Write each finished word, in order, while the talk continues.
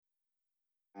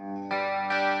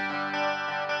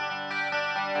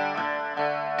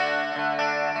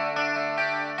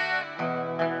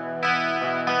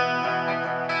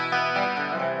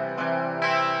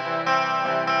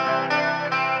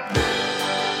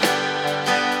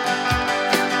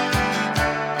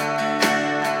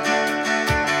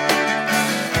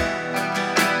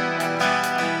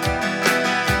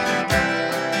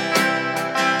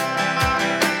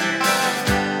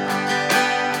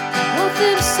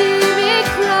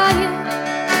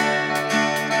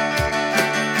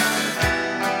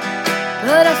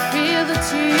but I feel the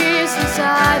tears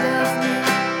inside of me.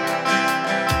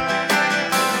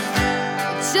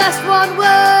 Just one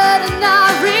word and I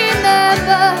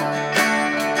remember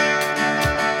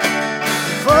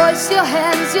your voice, your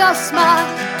hands, your smile.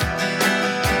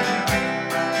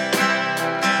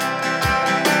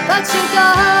 But you're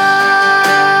gone,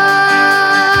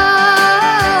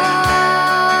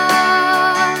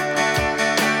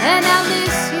 and I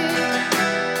miss you.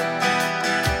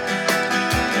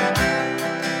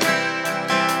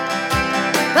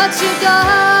 But you're gone,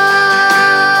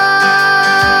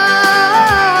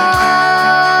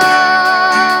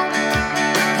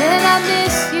 and I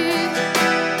miss you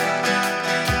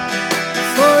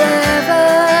forever.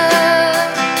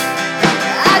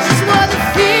 I just wanna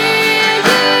feel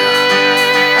you,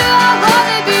 I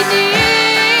wanna be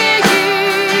near you.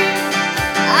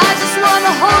 I just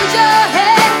wanna hold your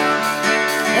hand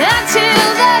until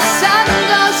the sun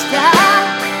goes down.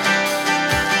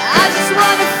 I just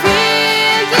wanna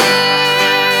feel you,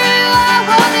 I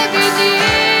wanna be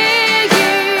near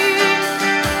you.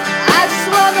 I just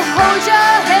wanna hold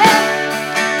your hand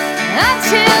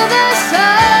until the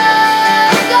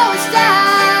sun goes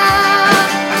down.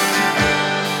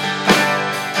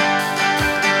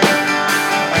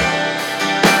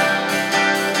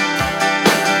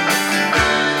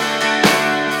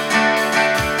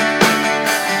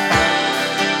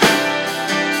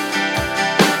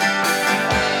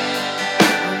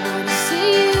 I wanna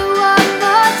see you one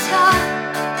more time.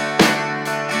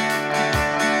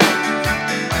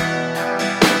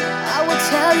 I will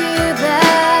tell you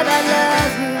that I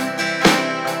love you.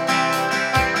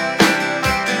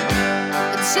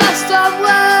 It's just on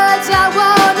words. I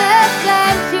wanna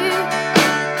thank you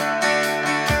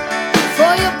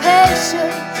for your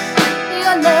patience,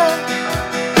 your love,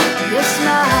 your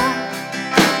smile.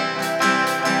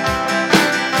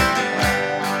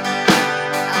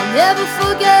 I'll never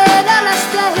forget our last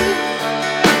day.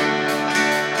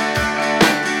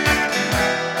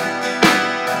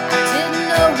 I didn't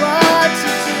know what to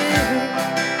do.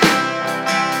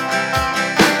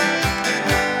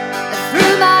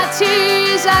 Through my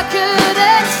tears I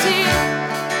couldn't see.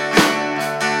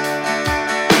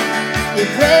 You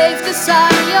braved the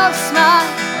sun, your smile.